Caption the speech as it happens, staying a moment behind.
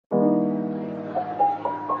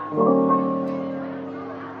Merry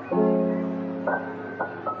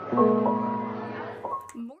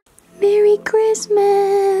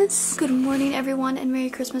Christmas! Good morning, everyone, and Merry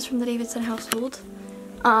Christmas from the Davidson household.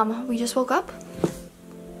 We just woke up.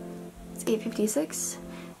 It's 8:56.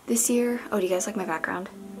 This year, oh, do you guys like my background?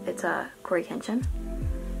 It's Corey Kenshin,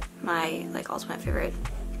 also my favorite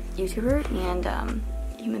YouTuber and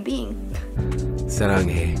human being.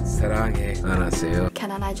 사랑해, 안녕하세요.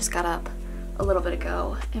 Ken and I just got up a little bit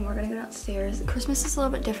ago, and we're gonna go downstairs. Christmas is a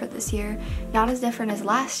little bit different this year. Not as different as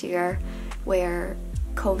last year, where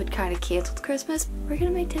COVID kind of canceled Christmas. We're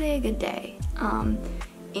gonna make today a good day. And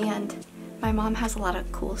my mom has a lot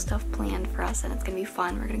of cool stuff planned for us, and it's gonna be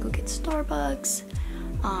fun. We're gonna go get Starbucks.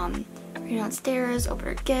 We're gonna go downstairs, open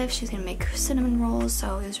her gift. She's gonna make cinnamon rolls,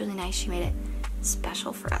 so it was really nice. She made it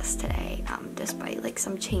special for us today, despite like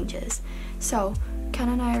some changes. So Ken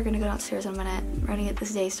and I are gonna go downstairs in a minute. We're gonna get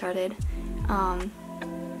this day started.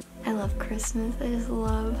 I love Christmas. I just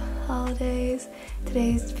love holidays.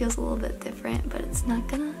 Today feels a little bit different, but it's not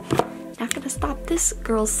gonna stop this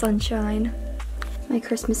girl's sunshine. My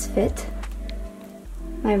Christmas fit.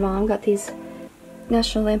 My mom got these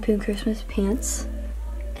National Lampoon Christmas pants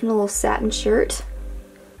and a little satin shirt.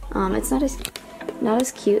 It's not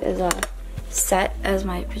as cute as a set as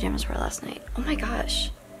my pajamas were last night. Oh my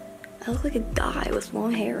gosh, I look like a guy with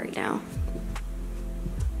long hair right now.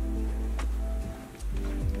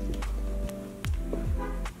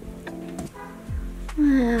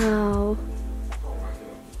 Wow,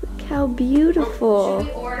 look how beautiful. Should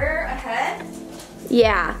we order ahead?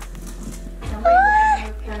 Yeah.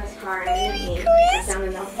 Merry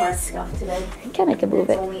Christmas! Can I can move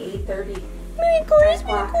It's it? only 8:30. Merry Christmas,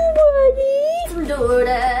 buddy. Some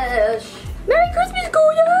DoorDash. Merry Christmas,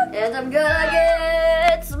 Goya. And I'm gonna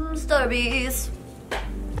get some Starbies.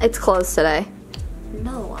 It's closed today.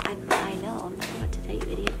 No, I know. I'm not about to tell you,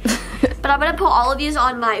 idiot. But I'm gonna put all of these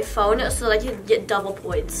on my phone so that I can get double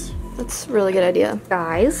points. That's a really good idea.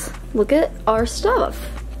 Guys, look at our stuff.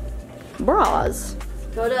 Bras.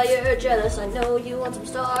 Coda, you're jealous. I know you want some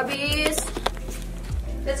Starbies.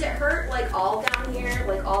 Does it hurt like all down here,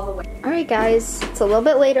 like all the way? All right, guys, it's a little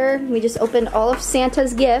bit later. We just opened all of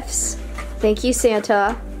Santa's gifts. Thank you,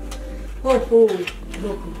 Santa. Ho ho.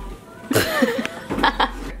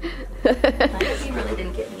 You really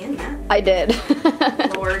didn't get me in that. I did.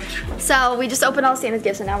 Lord. So we just opened all Santa's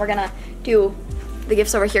gifts, and now we're gonna do the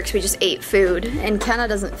gifts over here because we just ate food, and Kenna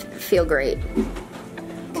doesn't feel great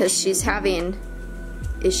because she's having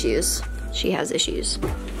issues. She has issues.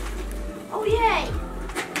 Oh yay!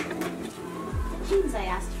 Jeans I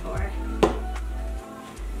asked for.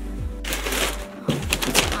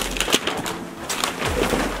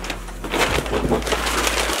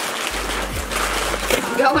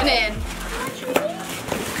 Going in.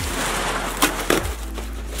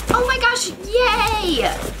 Oh my gosh, yay!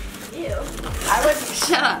 Ew. I was,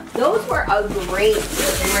 shut up. Those were a great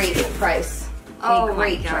price. Oh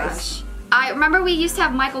my gosh. I remember we used to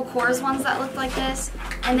have Michael Kors ones that looked like this,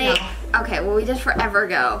 and they, okay, well we did forever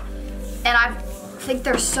ago, and I think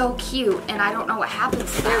they're so cute, and I don't know what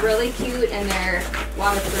happens to them. They're really cute and they're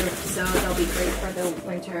waterproof, so they'll be great for the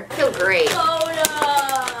winter. I feel great. Soda!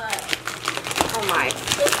 Oh my.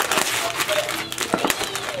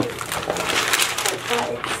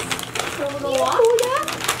 Oh yeah?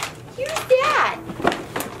 Here's that.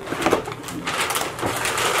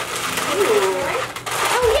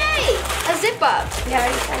 Oh yay! A zip up. Yeah, I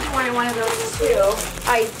wanted one of those too.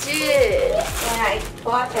 I did. And I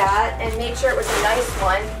bought that and made sure it was a nice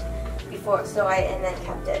one before, and then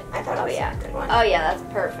kept it. I thought it was a good one. Oh yeah, that's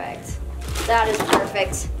perfect. That is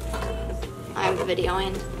perfect. I'm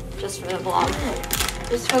videoing just for the vlog.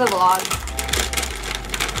 Just for the vlog.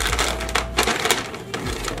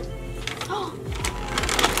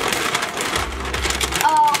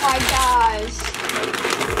 Oh my gosh.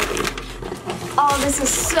 Oh, this is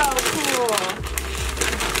so cool.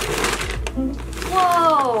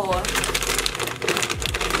 Whoa.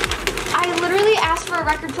 I literally asked for a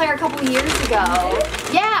record player a couple years ago.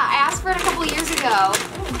 Yeah, I asked for it a couple years ago.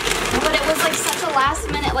 But it was like such a last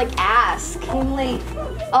minute like ask. Came late.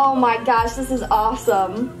 Oh my gosh, this is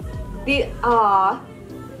awesome.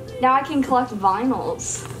 Now I can collect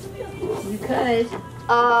vinyls. You could.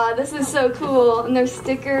 This is so cool. And there's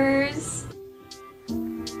stickers.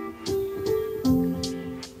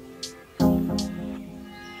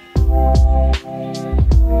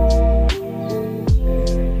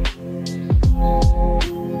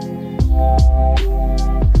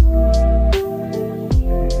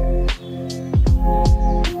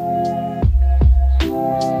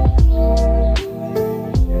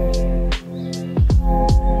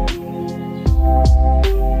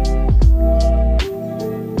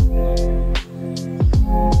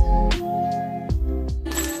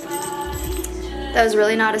 that was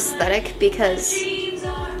really not aesthetic because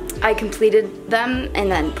I completed them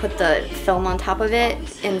and then put the film on top of it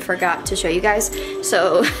and forgot to show you guys.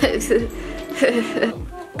 So,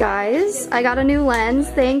 guys, I got a new lens.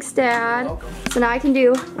 Thanks, Dad. So now I can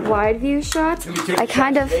do wide view shots. I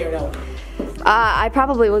kind of, I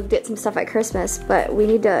probably will get some stuff at Christmas, but we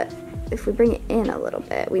need to, if we bring it in a little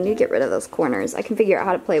bit, we need to get rid of those corners. I can figure out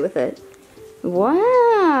how to play with it.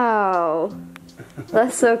 Wow.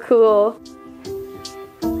 That's so cool.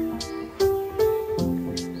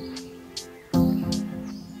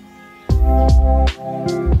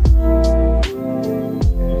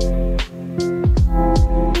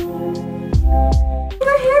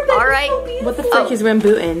 What the frick is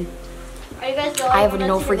Rambutan? Are you guys going? I have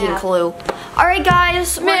no freaking clue. All right,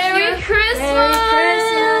 guys. Merry Christmas. Merry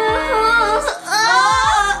Christmas.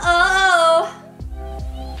 Oh.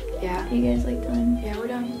 Yeah. You guys like done? Yeah, we're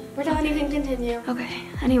done. We're done. You can continue. Okay.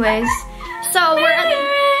 Anyways, so we're at.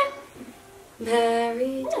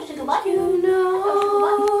 Mary,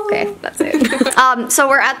 Okay, that's it. So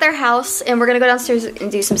we're at their house and we're gonna go downstairs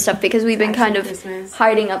and do some stuff because we've been kind of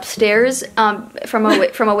hiding upstairs from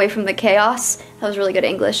away from the chaos. That was really good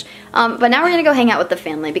English. But now we're gonna go hang out with the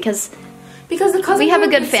family because the cousins we have a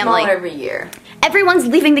good family every year. Everyone's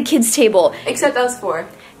leaving the kids' table Except us four.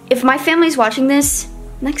 If my family's watching this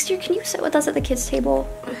next year, can you sit with us at the kids' table?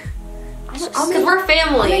 Because we're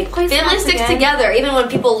family. Family sticks together even when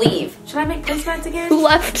people leave. Should I make placemats again? Who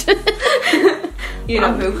left? You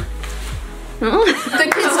know who. The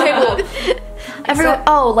kids' table. Everyone,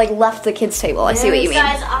 like left the kids' table. I see what you mean.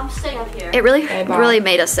 Guys, I'm staying up here. It really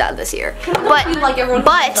made us sad this year. But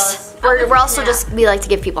we're also just, we like to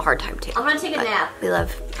give people a hard time too. I'm gonna take a nap. We love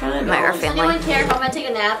our Does family. anyone care if I'm gonna take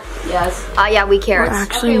a nap? Yes. Yeah, we care. We're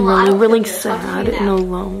actually really sad and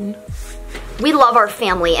alone. We love our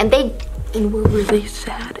family, and we're really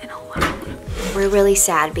sad and alone. We're really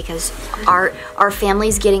sad because our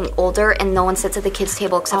family's getting older, and no one sits at the kids'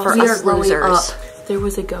 table except for us losers. There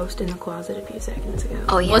was a ghost in the closet a few seconds ago.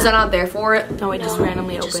 Oh yeah. Was I not there for it? No, it just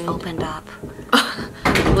randomly opened. Just opened up.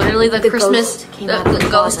 Literally the Christmas, ghost came out of the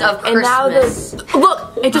ghost of Christmas. And now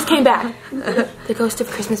look, it just came back. The ghost of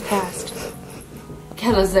Christmas past.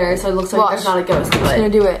 Kenna's there, so it looks like there's not a ghost. I'm gonna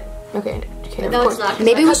do it. Okay. No, it's not.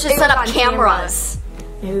 Maybe we should set up cameras.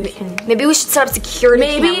 Maybe we should set up security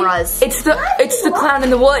cameras. It's the clown in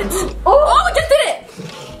the woods. Oh, it just did it!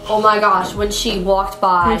 Oh my gosh, when she walked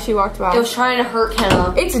by. It was trying to hurt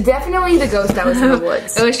Kenna. It's definitely the ghost that was in the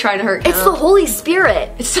woods. It was trying to hurt Kenna. It's the Holy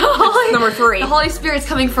Spirit. It's the Holy number 3. The Holy Spirit's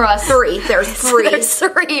coming for us. 3. There's 3. There's 3.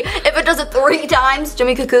 If it does it 3 times,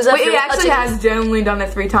 Jimmy Kukuza. Wait, it actually has genuinely done it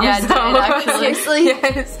 3 times. Yeah, it did, actually. Seriously?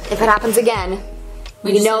 Yes. If it happens again,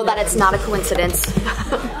 we know that it's not a coincidence.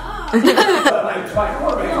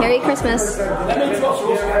 Merry Christmas.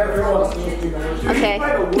 Okay.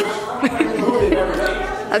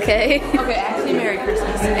 Okay. Okay, actually Merry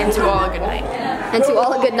Christmas. And to all a good night. And to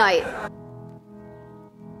all a good night.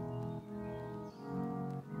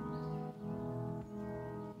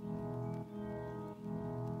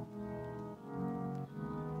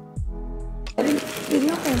 I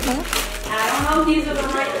don't know if these are the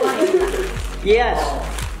right ones. Yes.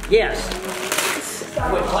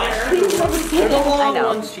 They're the long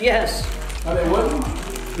ones, yes. Are they wooden?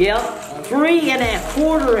 Yep. 3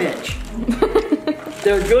 1/4 inch.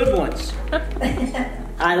 They're good ones.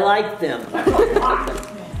 I like them.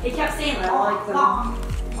 He kept saying that. I like them.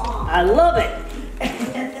 I love it.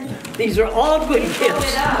 These are all good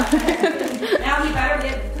gifts. Now we better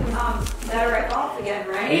get better at golf again,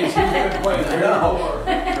 right? He's been playing no.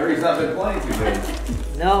 Or he's not been playing too good.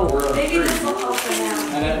 No. Maybe this will help for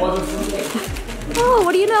now. And it wasn't from me. Oh,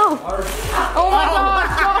 what do you know? Oh my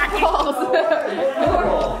gosh,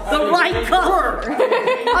 The right color.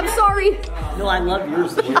 I'm sorry. No, I love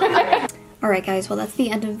yours. Alright guys, well that's the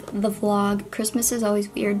end of the vlog. Christmas is always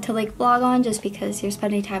weird to like vlog on just because you're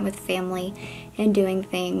spending time with family and doing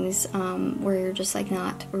things where you're just like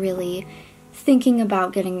not really thinking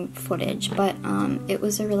about getting footage. But it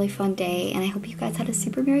was a really fun day and I hope you guys had a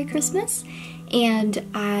super Merry Christmas. And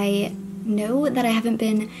I know that I haven't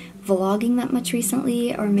been vlogging that much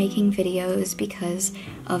recently or making videos because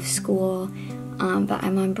of school. But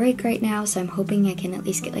I'm on break right now, so I'm hoping I can at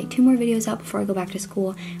least get like 2 more videos out before I go back to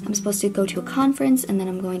school. I'm supposed to go to a conference and then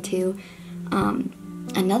I'm going to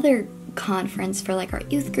another conference for like our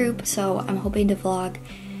youth group, so I'm hoping to vlog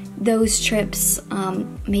those trips.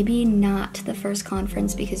 Maybe not the first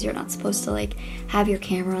conference because you're not supposed to like have your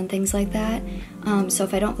camera on things like that. So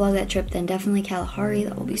if I don't vlog that trip, then definitely Kalahari.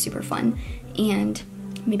 That will be super fun. And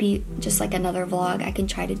maybe just like another vlog I can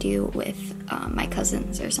try to do with my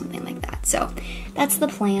cousins or something like that. So that's the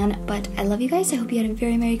plan, but I love you guys. I hope you had a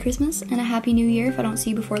very Merry Christmas and a Happy New Year if I don't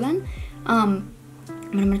see you before then. I'm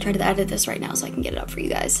gonna try to edit this right now so I can get it up for you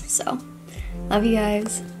guys. So love you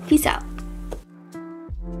guys. Peace out.